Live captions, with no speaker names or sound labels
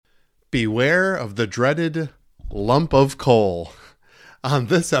Beware of the dreaded lump of coal on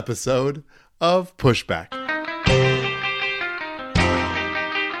this episode of Pushback.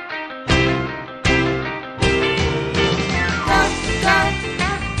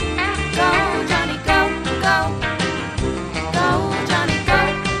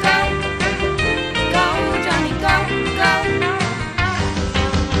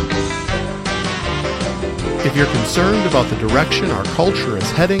 If you're concerned about the direction our culture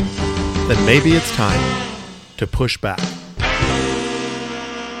is heading, then maybe it's time to push back.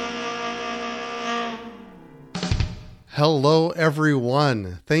 Hello,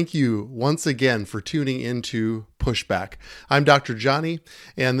 everyone. Thank you once again for tuning into Pushback. I'm Dr. Johnny,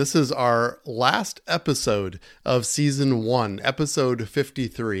 and this is our last episode of Season 1, Episode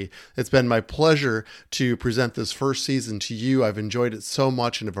 53. It's been my pleasure to present this first season to you. I've enjoyed it so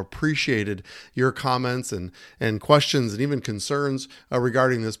much and have appreciated your comments and questions and even concerns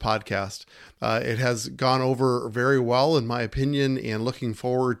regarding this podcast. It has gone over very well, in my opinion, and looking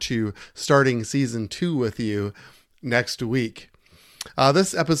forward to starting Season 2 with you next week.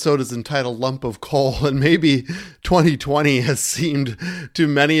 This episode is entitled Lump of Coal, and maybe 2020 has seemed to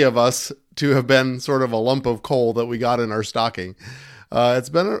many of us to have been sort of a lump of coal that we got in our stocking. It's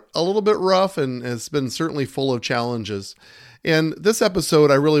been a little bit rough, and it's been certainly full of challenges. And this episode,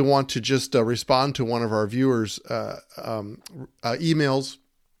 I really want to just respond to one of our viewers' emails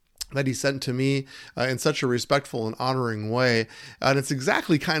that he sent to me in such a respectful and honoring way. And it's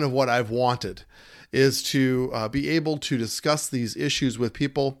exactly kind of what I've wanted, is to be able to discuss these issues with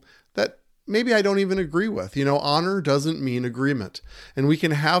people that maybe I don't even agree with. You know, honor doesn't mean agreement. And we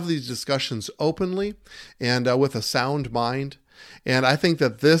can have these discussions openly and with a sound mind. And I think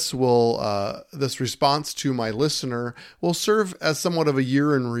that this response to my listener will serve as somewhat of a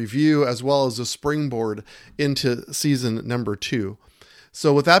year in review, as well as a springboard into season number 2.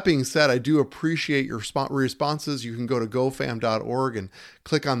 So with that being said, I do appreciate your responses. You can go to gofam.org and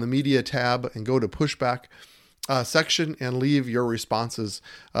click on the media tab and go to Pushback section and leave your responses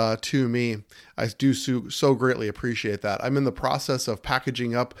to me. I do so greatly appreciate that. I'm in the process of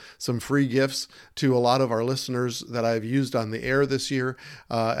packaging up some free gifts to a lot of our listeners that I've used on the air this year.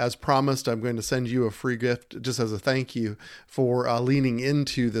 As promised, I'm going to send you a free gift just as a thank you for leaning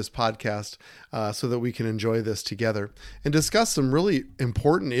into this podcast so that we can enjoy this together and discuss some really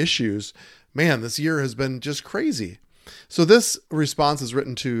important issues. Man, this year has been just crazy. So this response is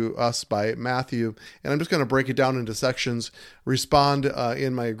written to us by Matthew, and I'm just going to break it down into sections, respond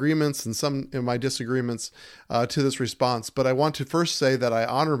in my agreements and some in my disagreements to this response. But I want to first say that I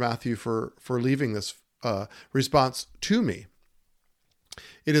honor Matthew for leaving this response to me.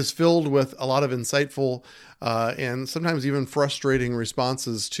 It is filled with a lot of insightful and sometimes even frustrating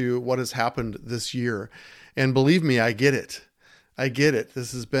responses to what has happened this year. And believe me, I get it. I get it.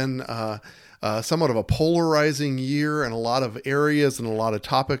 This has been somewhat of a polarizing year in a lot of areas and a lot of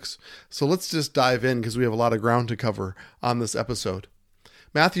topics. So let's just dive in because we have a lot of ground to cover on this episode.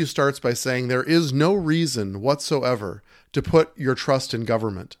 Matthew starts by saying, there is no reason whatsoever to put your trust in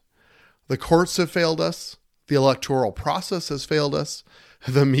government. The courts have failed us. The electoral process has failed us.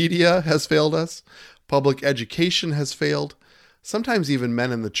 The media has failed us. Public education has failed. Sometimes even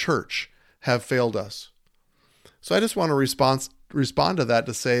men in the church have failed us. So I just want to respond to that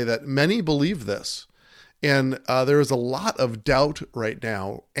to say that many believe this. And there is a lot of doubt right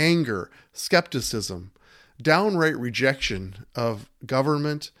now, anger, skepticism, downright rejection of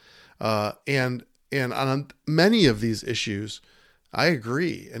government. And on many of these issues, I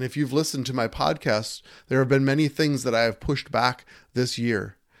agree. And if you've listened to my podcast, there have been many things that I have pushed back this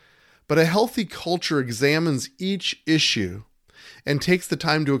year. But a healthy culture examines each issue and takes the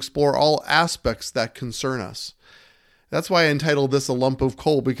time to explore all aspects that concern us. That's why I entitled this A Lump of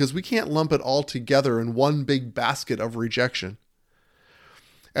Coal, because we can't lump it all together in one big basket of rejection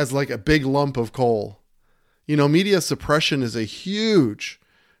as like a big lump of coal. You know, media suppression is a huge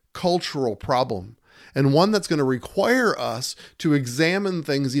cultural problem, and one that's going to require us to examine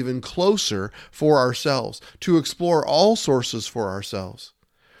things even closer for ourselves, to explore all sources for ourselves,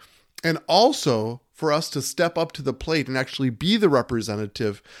 and also for us to step up to the plate and actually be the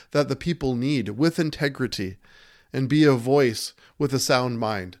representative that the people need with integrity and be a voice with a sound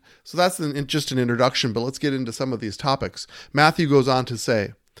mind. So that's just an introduction, but let's get into some of these topics. Matthew goes on to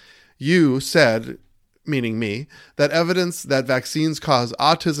say, you said, meaning me, that evidence that vaccines cause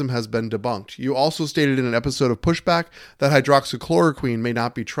autism has been debunked. You also stated in an episode of Pushback that hydroxychloroquine may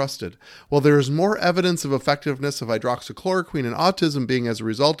not be trusted. Well, there is more evidence of effectiveness of hydroxychloroquine in autism being as a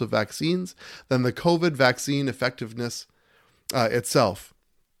result of vaccines than the COVID vaccine effectiveness itself.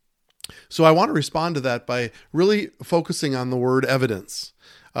 So I want to respond to that by really focusing on the word evidence.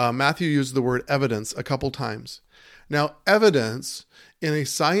 Matthew used the word evidence a couple times. Now, evidence in a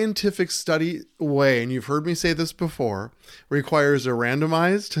scientific study way, and you've heard me say this before, requires a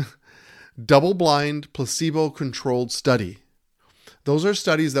randomized, double-blind, placebo-controlled study. Those are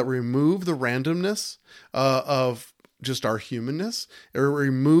studies that remove the randomness of just our humanness. It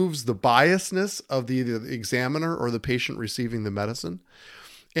removes the biasness of either the examiner or the patient receiving the medicine.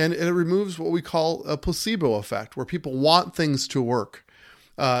 And it removes what we call a placebo effect, where people want things to work.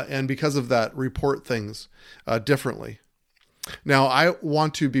 And because of that, report things differently. Now, I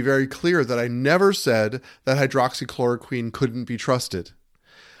want to be very clear that I never said that hydroxychloroquine couldn't be trusted.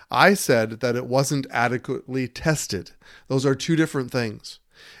 I said that it wasn't adequately tested. Those are two different things.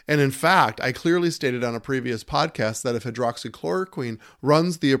 And in fact, I clearly stated on a previous podcast that if hydroxychloroquine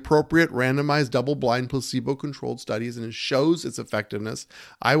runs the appropriate randomized double-blind placebo-controlled studies and it shows its effectiveness,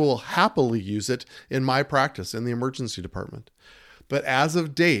 I will happily use it in my practice in the emergency department. But as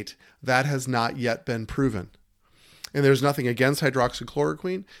of date, that has not yet been proven. And there's nothing against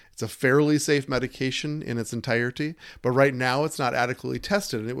hydroxychloroquine. It's a fairly safe medication in its entirety, but right now it's not adequately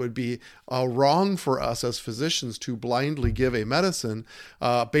tested. And it would be wrong for us as physicians to blindly give a medicine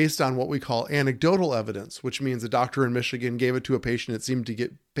based on what we call anecdotal evidence, which means a doctor in Michigan gave it to a patient.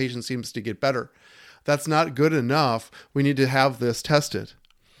 Patient seems to get better. That's not good enough. We need to have this tested.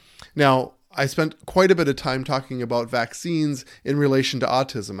 Now, I spent quite a bit of time talking about vaccines in relation to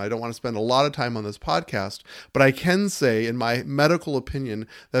autism. I don't want to spend a lot of time on this podcast, but I can say, in my medical opinion,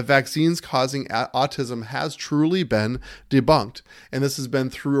 that vaccines causing autism has truly been debunked. And this has been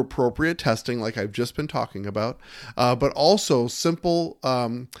through appropriate testing, like I've just been talking about, but also simple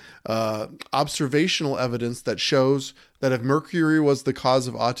observational evidence that shows that if mercury was the cause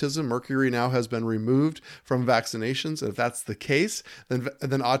of autism, mercury now has been removed from vaccinations. And if that's the case, then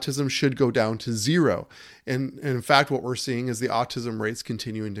autism should go down to zero. And in fact, what we're seeing is the autism rates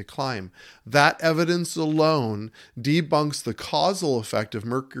continuing to climb. That evidence alone debunks the causal effect of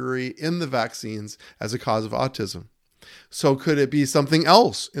mercury in the vaccines as a cause of autism. So could it be something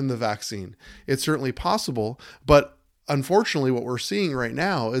else in the vaccine? It's certainly possible, but unfortunately, what we're seeing right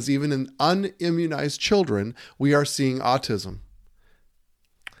now is even in unimmunized children, we are seeing autism.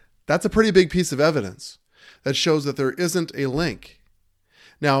 That's a pretty big piece of evidence that shows that there isn't a link.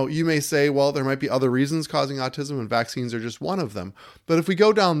 Now, you may say, well, there might be other reasons causing autism and vaccines are just one of them. But if we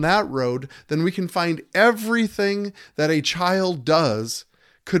go down that road, then we can find everything that a child does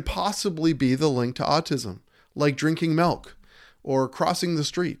could possibly be the link to autism, like drinking milk or crossing the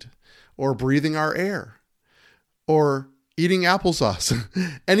street or breathing our air, or eating applesauce.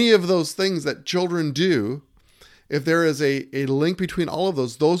 Any of those things that children do, if there is a link between all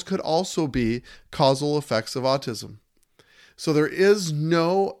of those could also be causal effects of autism. So there is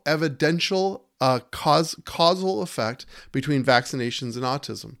no evidential causal effect between vaccinations and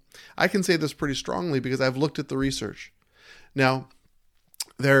autism. I can say this pretty strongly because I've looked at the research. Now,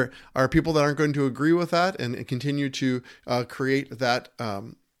 there are people that aren't going to agree with that and continue to create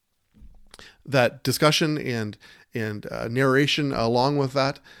that discussion and narration along with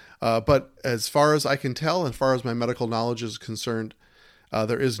that. But as far as I can tell, as far as my medical knowledge is concerned,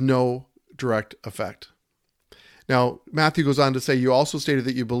 there is no direct effect. Now, Matthew goes on to say, you also stated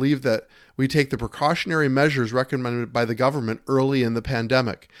that you believe that we take the precautionary measures recommended by the government early in the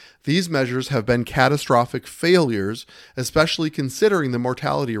pandemic. These measures have been catastrophic failures, especially considering the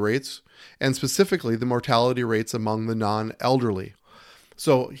mortality rates, and specifically the mortality rates among the non-elderly.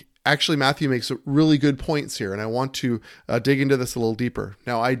 So actually, Matthew makes really good points here, and I want to dig into this a little deeper.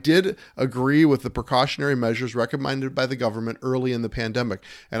 Now, I did agree with the precautionary measures recommended by the government early in the pandemic,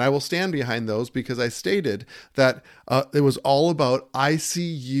 and I will stand behind those because I stated that it was all about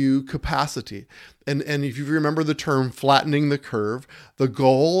ICU capacity. And if you remember the term flattening the curve, the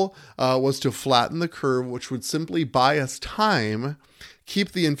goal was to flatten the curve, which would simply buy us time,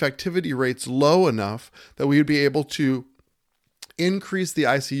 keep the infectivity rates low enough that we would be able to increase the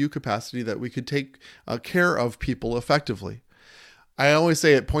ICU capacity that we could take care of people effectively. I always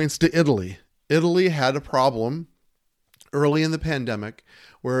say it points to Italy. Italy had a problem early in the pandemic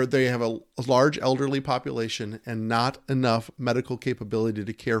where they have a large elderly population and not enough medical capability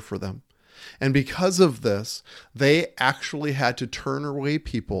to care for them. And because of this, they actually had to turn away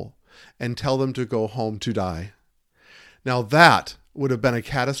people and tell them to go home to die. Now that would have been a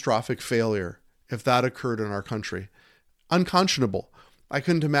catastrophic failure if that occurred in our country. Unconscionable. I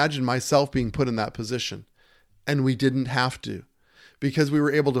couldn't imagine myself being put in that position. And we didn't have to, because we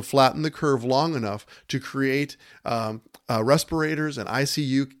were able to flatten the curve long enough to create respirators and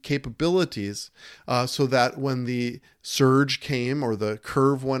ICU capabilities so that when the surge came or the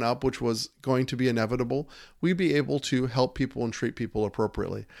curve went up, which was going to be inevitable, we'd be able to help people and treat people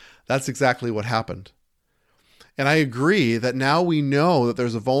appropriately. That's exactly what happened. And I agree that now we know that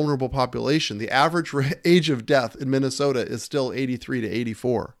there's a vulnerable population. The average age of death in Minnesota is still 83 to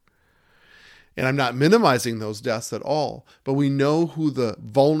 84. And I'm not minimizing those deaths at all, but we know who the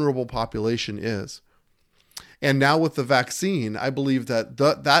vulnerable population is. And now with the vaccine, I believe that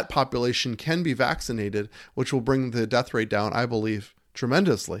that population can be vaccinated, which will bring the death rate down, I believe,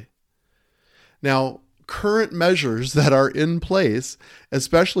 tremendously. Now, current measures that are in place,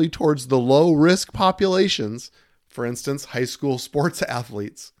 especially towards the low-risk populations, for instance, high school sports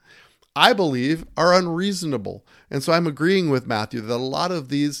athletes, I believe are unreasonable. And so I'm agreeing with Matthew that a lot of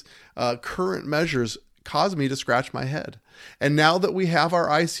these current measures cause me to scratch my head. And now that we have our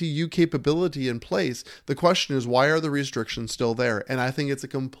ICU capability in place, the question is, why are the restrictions still there? And I think it's a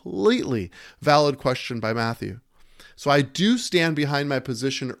completely valid question by Matthew. So I do stand behind my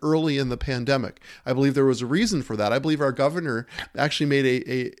position early in the pandemic. I believe there was a reason for that. I believe our governor actually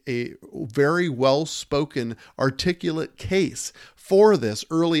made a very well-spoken, articulate case for this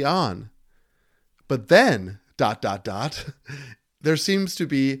early on. But then, ... there seems to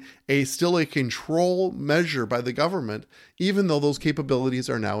be still a control measure by the government, even though those capabilities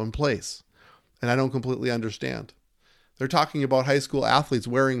are now in place. And I don't completely understand. They're talking about high school athletes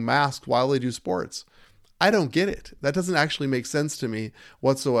wearing masks while they do sports. I don't get it. That doesn't actually make sense to me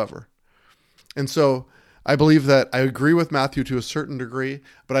whatsoever. And so I believe that I agree with Matthew to a certain degree,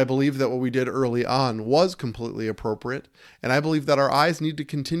 but I believe that what we did early on was completely appropriate. And I believe that our eyes need to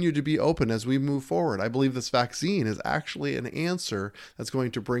continue to be open as we move forward. I believe this vaccine is actually an answer that's going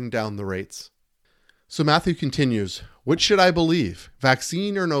to bring down the rates. So Matthew continues, which should I believe,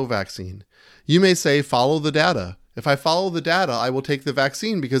 vaccine or no vaccine? You may say, follow the data. If I follow the data, I will take the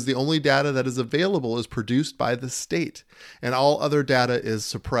vaccine because the only data that is available is produced by the state, and all other data is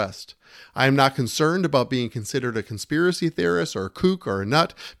suppressed. I am not concerned about being considered a conspiracy theorist or a kook or a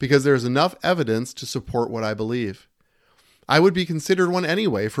nut because there is enough evidence to support what I believe. I would be considered one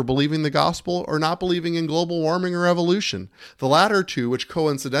anyway for believing the gospel or not believing in global warming or evolution, the latter two, which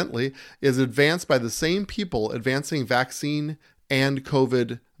coincidentally is advanced by the same people advancing vaccine and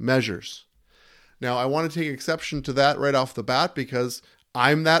COVID measures. Now, I want to take exception to that right off the bat because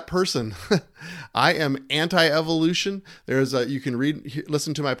I'm that person. I am anti-evolution. You can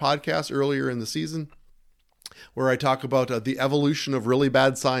listen to my podcast earlier in the season where I talk about the evolution of really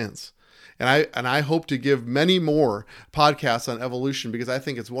bad science. And I hope to give many more podcasts on evolution because I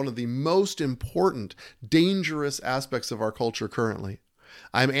think it's one of the most important, dangerous aspects of our culture currently.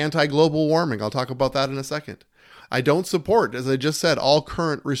 I'm anti-global warming. I'll talk about that in a second. I don't support, as I just said, all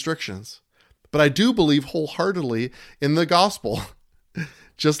current restrictions. But I do believe wholeheartedly in the gospel,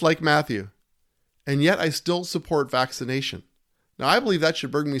 just like Matthew. And yet I still support vaccination. Now, I believe that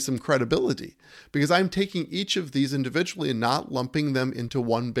should bring me some credibility because I'm taking each of these individually and not lumping them into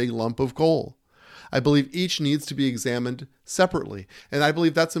one big lump of coal. I believe each needs to be examined separately. And I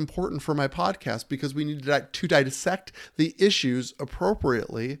believe that's important for my podcast because we need to dissect the issues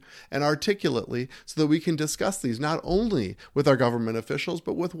appropriately and articulately so that we can discuss these not only with our government officials,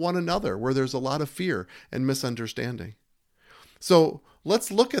 but with one another where there's a lot of fear and misunderstanding. So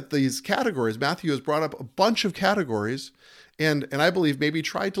let's look at these categories. Matthew has brought up a bunch of categories and I believe maybe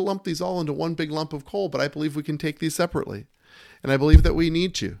tried to lump these all into one big lump of coal, but I believe we can take these separately. And I believe that we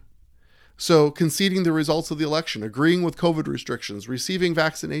need to. So conceding the results of the election, agreeing with COVID restrictions, receiving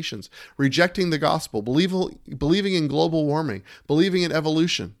vaccinations, rejecting the gospel, believing in global warming, believing in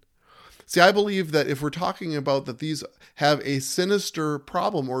evolution. See, I believe that if we're talking about that these have a sinister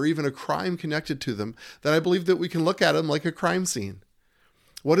problem or even a crime connected to them, then I believe that we can look at them like a crime scene.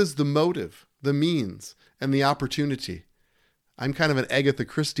 What is the motive, the means, and the opportunity? I'm kind of an Agatha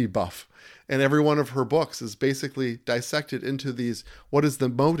Christie buff. And every one of her books is basically dissected into these, what is the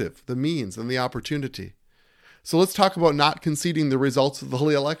motive, the means, and the opportunity? So let's talk about not conceding the results of the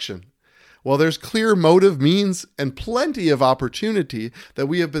election. Well, there's clear motive, means, and plenty of opportunity that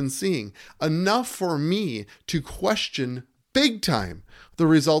we have been seeing. Enough for me to question big time the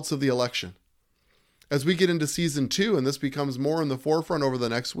results of the election. As we get into season 2 and this becomes more in the forefront over the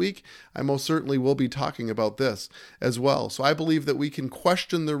next week, I most certainly will be talking about this as well. So I believe that we can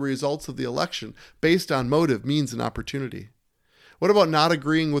question the results of the election based on motive, means, and opportunity. What about not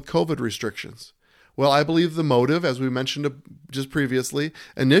agreeing with COVID restrictions? Well, I believe the motive, as we mentioned just previously,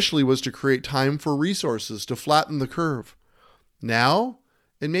 initially was to create time for resources to flatten the curve. Now,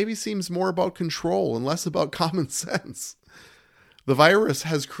 it maybe seems more about control and less about common sense. The virus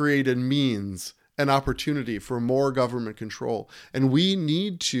has created means and opportunity for more government control, and we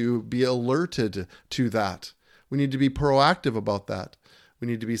need to be alerted to that. We need to be proactive about that. We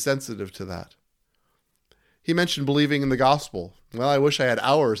need to be sensitive to that. He mentioned believing in the gospel. Well, I wish I had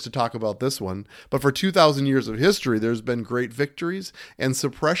hours to talk about this one, but for 2,000 years of history, there's been great victories and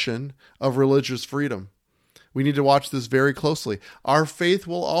suppression of religious freedom. We need to watch this very closely. Our faith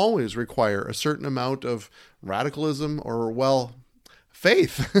will always require a certain amount of radicalism or, well,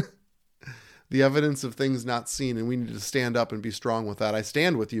 faith. The evidence of things not seen, and we need to stand up and be strong with that. I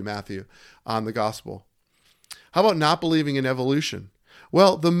stand with you, Matthew, on the gospel. How about not believing in evolution?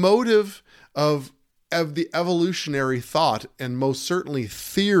 Well, the motive of the evolutionary thought, and most certainly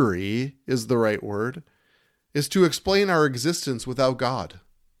theory is the right word, is to explain our existence without God.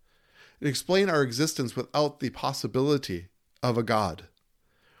 Explain our existence without the possibility of a God.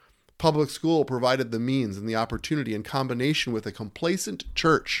 Public school provided the means and the opportunity in combination with a complacent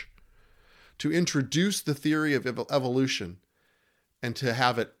church to introduce the theory of evolution and to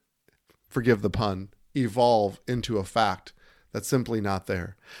have it, forgive the pun, evolve into a fact that's simply not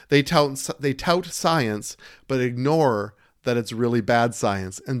there. They tout science, but ignore that it's really bad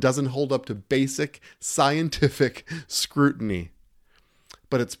science and doesn't hold up to basic scientific scrutiny.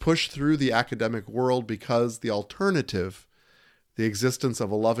 But it's pushed through the academic world because the alternative, the existence of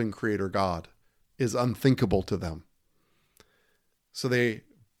a loving creator God, is unthinkable to them. So they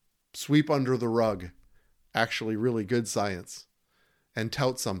sweep under the rug actually really good science and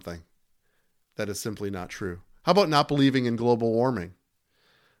tout something that is simply not true. How about not believing in global warming?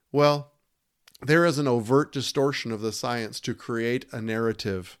 Well, there is an overt distortion of the science to create a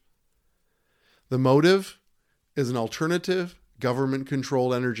narrative. The motive is an alternative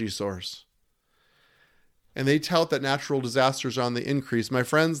government-controlled energy source. And they tout that natural disasters are on the increase. My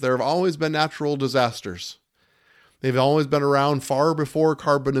friends, there have always been natural disasters. They've always been around far before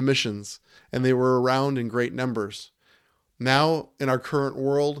carbon emissions, and they were around in great numbers. Now, in our current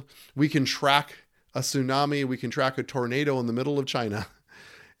world, we can track a tsunami, we can track a tornado in the middle of China,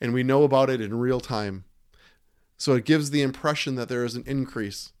 and we know about it in real time. So it gives the impression that there is an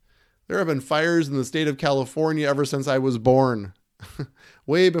increase. There have been fires in the state of California ever since I was born,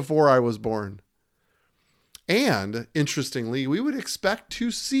 way before I was born. And, interestingly, we would expect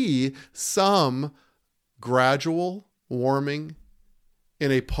to see some gradual warming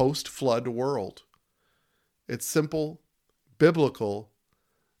in a post-flood world. It's simple, biblical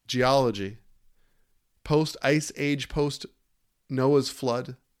geology. Post-Ice Age, post-Noah's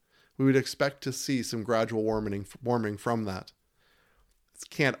flood, we would expect to see some gradual warming from that. It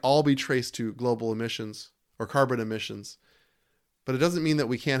can't all be traced to global emissions or carbon emissions, but it doesn't mean that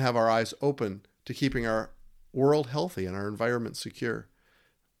we can't have our eyes open to keeping our world healthy and our environment secure.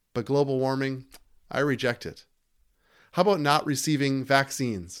 But global warming, I reject it. How about not receiving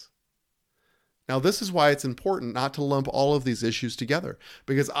vaccines? Now, this is why it's important not to lump all of these issues together,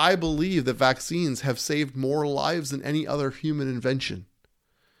 because I believe that vaccines have saved more lives than any other human invention.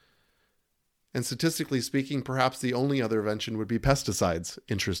 And statistically speaking, perhaps the only other invention would be pesticides,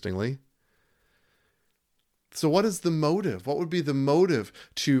 interestingly. So what is the motive? What would be the motive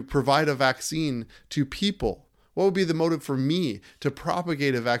to provide a vaccine to people? What would be the motive for me to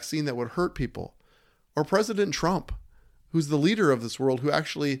propagate a vaccine that would hurt people? Or President Trump, who's the leader of this world, who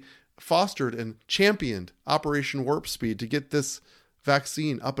actually fostered and championed Operation Warp Speed to get this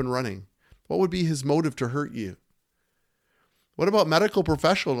vaccine up and running. What would be his motive to hurt you? What about medical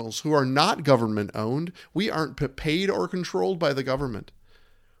professionals who are not government owned? We aren't paid or controlled by the government.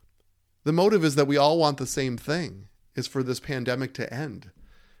 The motive is that we all want the same thing, is for this pandemic to end,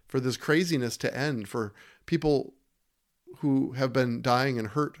 for this craziness to end, for people who have been dying and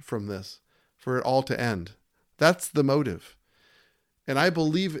hurt from this, for it all to end. That's the motive. And I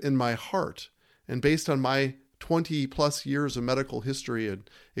believe in my heart, and based on my 20 plus years of medical history and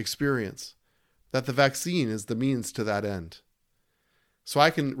experience, that the vaccine is the means to that end. So I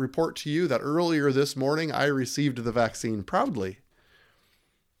can report to you that earlier this morning, I received the vaccine proudly.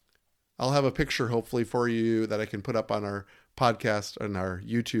 I'll have a picture hopefully for you that I can put up on our podcast and our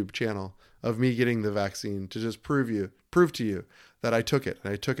YouTube channel of me getting the vaccine to just prove to you that I took it,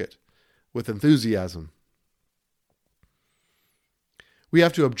 and I took it with enthusiasm. We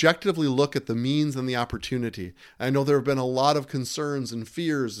have to objectively look at the means and the opportunity. I know there have been a lot of concerns and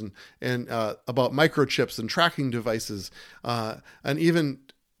fears and about microchips and tracking devices, and even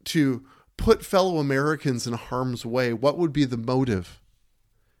to put fellow Americans in harm's way. What would be the motive?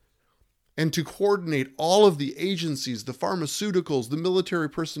 And to coordinate all of the agencies, the pharmaceuticals, the military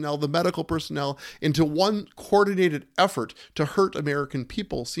personnel, the medical personnel into one coordinated effort to hurt American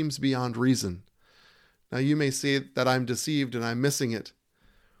people seems beyond reason. Now, you may say that I'm deceived and I'm missing it,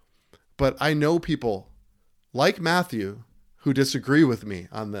 but I know people like Matthew who disagree with me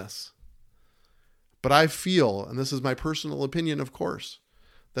on this. But I feel, and this is my personal opinion, of course,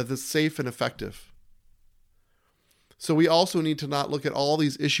 that it's safe and effective. So we also need to not look at all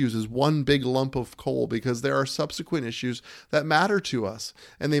these issues as one big lump of coal, because there are subsequent issues that matter to us,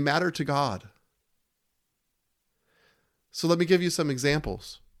 and they matter to God. So let me give you some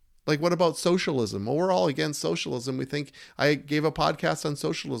examples. Like, what about socialism? Well, we're all against socialism. We think, I gave a podcast on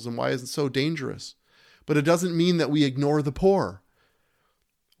socialism. Why is it so dangerous? But it doesn't mean that we ignore the poor.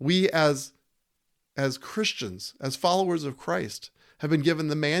 We as Christians, as followers of Christ, have been given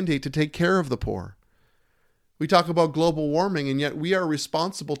the mandate to take care of the poor. We talk about global warming, and yet we are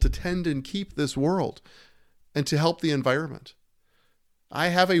responsible to tend and keep this world and to help the environment. I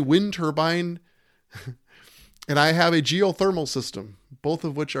have a wind turbine and I have a geothermal system, both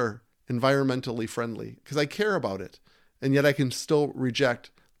of which are environmentally friendly, because I care about it, and yet I can still reject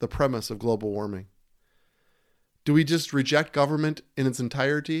the premise of global warming. Do we just reject government in its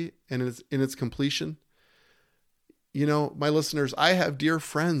entirety and in its completion? You know, my listeners, I have dear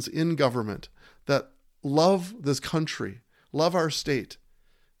friends in government that love this country, love our state,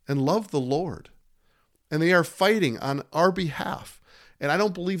 and love the Lord. And they are fighting on our behalf. And I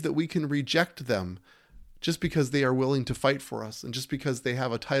don't believe that we can reject them just because they are willing to fight for us and just because they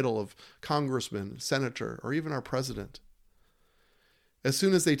have a title of congressman, senator, or even our president. As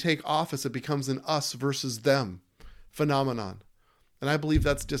soon as they take office, it becomes an us versus them phenomenon. And I believe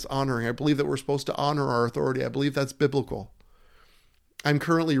that's dishonoring. I believe that we're supposed to honor our authority. I believe that's biblical. I'm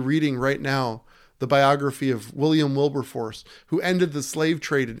currently reading right now the biography of William Wilberforce, who ended the slave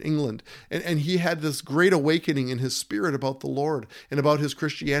trade in England. And he had this great awakening in his spirit about the Lord and about his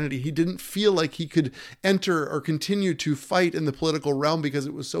Christianity. He didn't feel like he could enter or continue to fight in the political realm because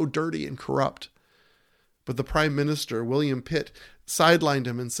it was so dirty and corrupt. But the Prime Minister, William Pitt, sidelined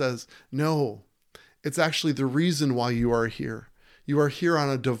him and says, no, it's actually the reason why you are here. You are here on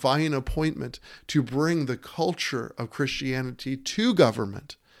a divine appointment to bring the culture of Christianity to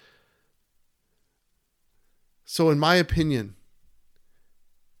government. So in my opinion,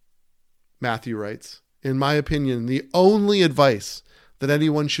 Matthew writes, in my opinion, the only advice that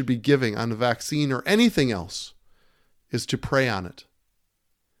anyone should be giving on a vaccine or anything else is to pray on it.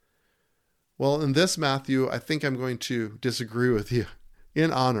 Well, in this, Matthew, I think I'm going to disagree with you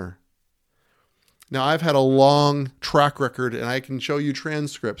in honor. Now, I've had a long track record, and I can show you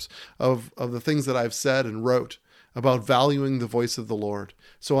transcripts of the things that I've said and wrote about valuing the voice of the Lord.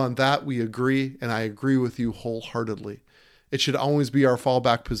 So on that, we agree, and I agree with you wholeheartedly. It should always be our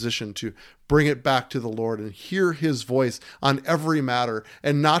fallback position to bring it back to the Lord and hear his voice on every matter,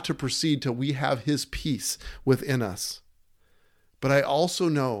 and not to proceed till we have his peace within us. But I also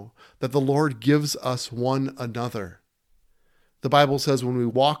know that the Lord gives us one another. The Bible says when we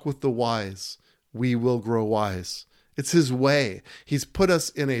walk with the wise, we will grow wise. It's his way. He's put us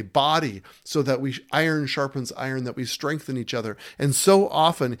in a body so that iron sharpens iron, that we strengthen each other. And so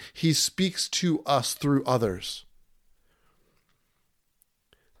often he speaks to us through others.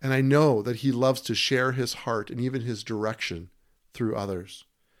 And I know that he loves to share his heart and even his direction through others.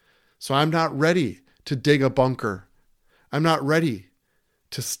 So I'm not ready to dig a bunker. I'm not ready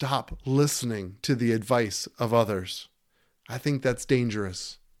to stop listening to the advice of others. I think that's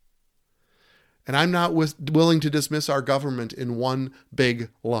dangerous. And I'm not willing to dismiss our government in one big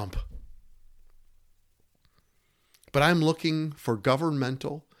lump. But I'm looking for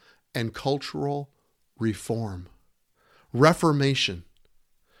governmental and cultural reform, reformation.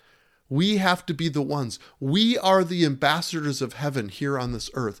 We have to be the ones. We are the ambassadors of heaven here on this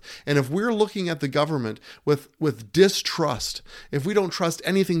earth. And if we're looking at the government with distrust, if we don't trust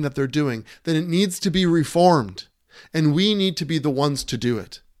anything that they're doing, then it needs to be reformed. And we need to be the ones to do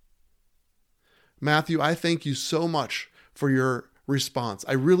it. Matthew, I thank you so much for your response.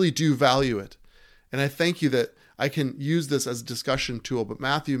 I really do value it. And I thank you that I can use this as a discussion tool. But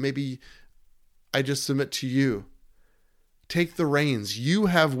Matthew, maybe I just submit to you. Take the reins. You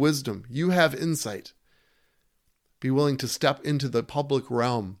have wisdom. You have insight. Be willing to step into the public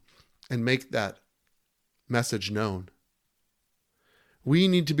realm and make that message known. We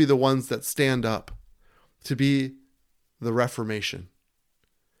need to be the ones that stand up to be the Reformation.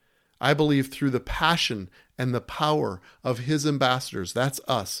 I believe through the passion and the power of his ambassadors, that's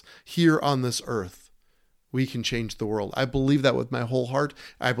us, here on this earth, we can change the world. I believe that with my whole heart.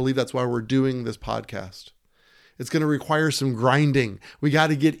 I believe that's why we're doing this podcast. It's going to require some grinding. We got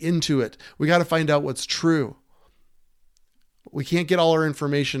to get into it. We got to find out what's true. We can't get all our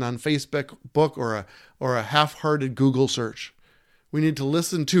information on Facebook or a half-hearted Google search. We need to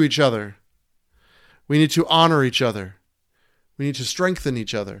listen to each other. We need to honor each other. We need to strengthen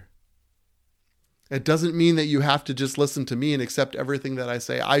each other. It doesn't mean that you have to just listen to me and accept everything that I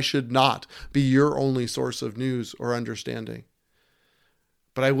say. I should not be your only source of news or understanding.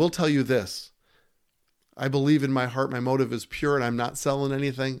 But I will tell you this. I believe in my heart my motive is pure and I'm not selling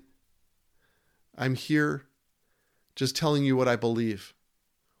anything. I'm here just telling you what I believe.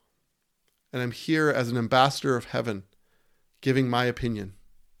 And I'm here as an ambassador of heaven, giving my opinion.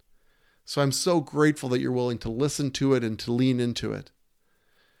 So I'm so grateful that you're willing to listen to it and to lean into it.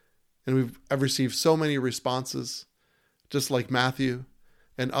 And I've received so many responses, just like Matthew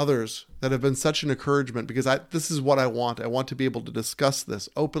and others, that have been such an encouragement, because this is what I want. I want to be able to discuss this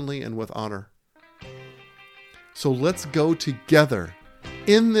openly and with honor. So let's go together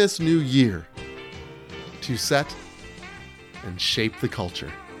in this new year to set and shape the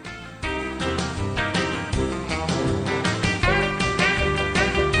culture.